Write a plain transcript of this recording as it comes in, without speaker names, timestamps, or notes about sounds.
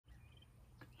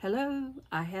Hello,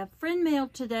 I have friend mail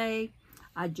today.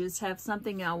 I just have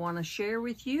something I want to share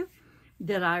with you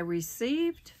that I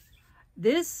received.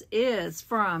 This is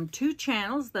from two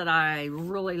channels that I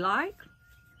really like.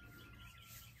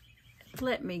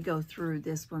 Let me go through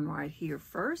this one right here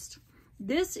first.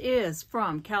 This is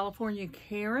from California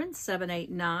Karen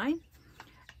 789,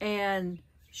 and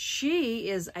she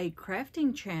is a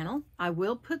crafting channel. I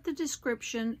will put the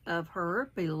description of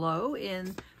her below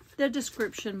in the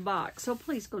description box, so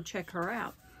please go check her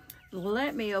out.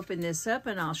 Let me open this up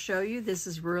and I'll show you. This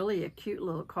is really a cute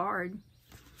little card.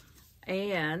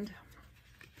 And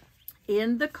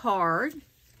in the card,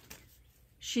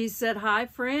 she said, "Hi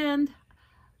friend,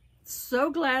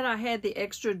 so glad I had the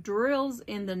extra drills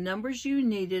in the numbers you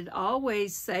needed.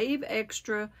 Always save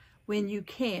extra when you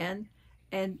can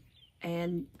and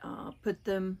put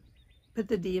the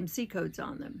DMC codes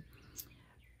on them.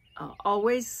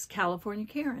 Always California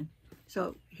Karen."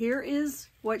 So here is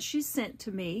what she sent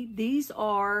to me. These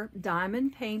are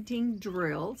diamond painting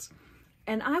drills,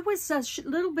 and I was a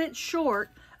little bit short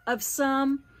of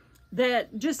some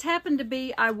that just happened to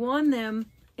be, I won them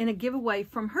in a giveaway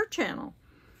from her channel.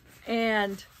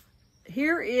 And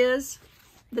here is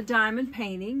the diamond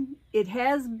painting. It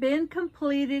has been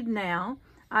completed now.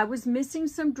 I was missing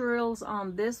some drills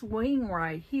on this wing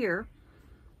right here,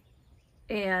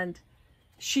 and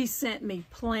she sent me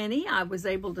plenty. I was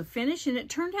able to finish, and it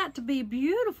turned out to be a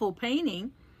beautiful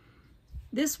painting.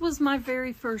 This was my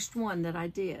very first one that I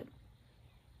did.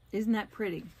 Isn't that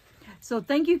pretty? So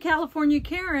thank you, California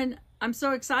Karen. I'm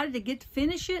so excited to get to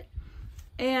finish it,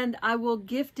 and I will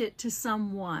gift it to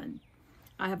someone.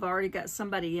 I have already got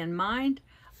somebody in mind.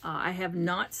 I have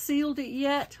not sealed it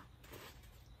yet,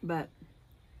 but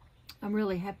I'm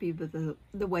really happy with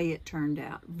the way it turned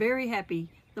out. Very happy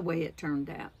the way it turned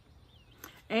out.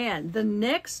 And the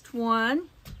next one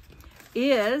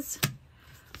is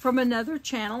from another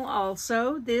channel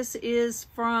also. This is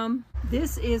from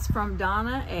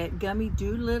Donna at Gummy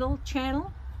Doolittle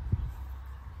channel.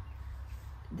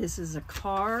 This is a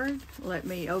card. Let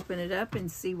me open it up and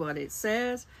see what it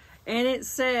says. And it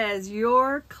says,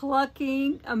 "You're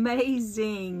clucking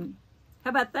amazing."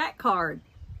 How about that card?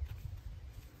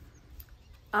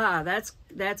 Ah,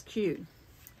 that's cute.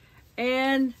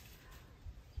 And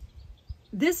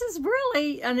this is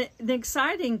really an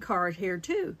exciting card here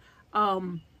too.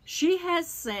 She has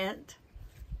sent,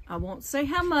 I won't say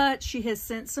how much, she has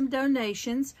sent some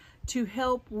donations to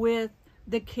help with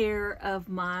the care of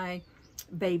my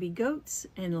baby goats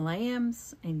and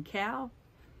lambs and cow.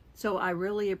 So I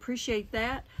really appreciate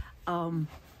that.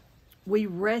 We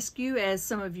rescue, as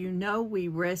some of you know, we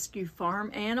rescue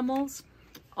farm animals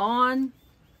on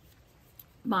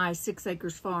my 6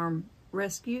 Acres Farm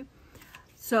rescue.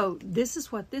 So this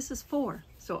is what this is for.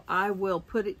 So I will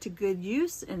put it to good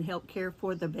use and help care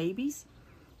for the babies.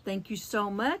 Thank you so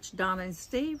much, Donna and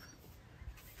Steve.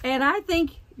 And I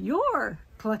think you're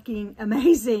clucking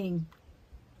amazing.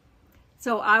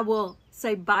 So I will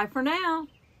say bye for now,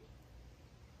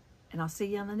 and I'll see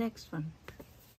you on the next one.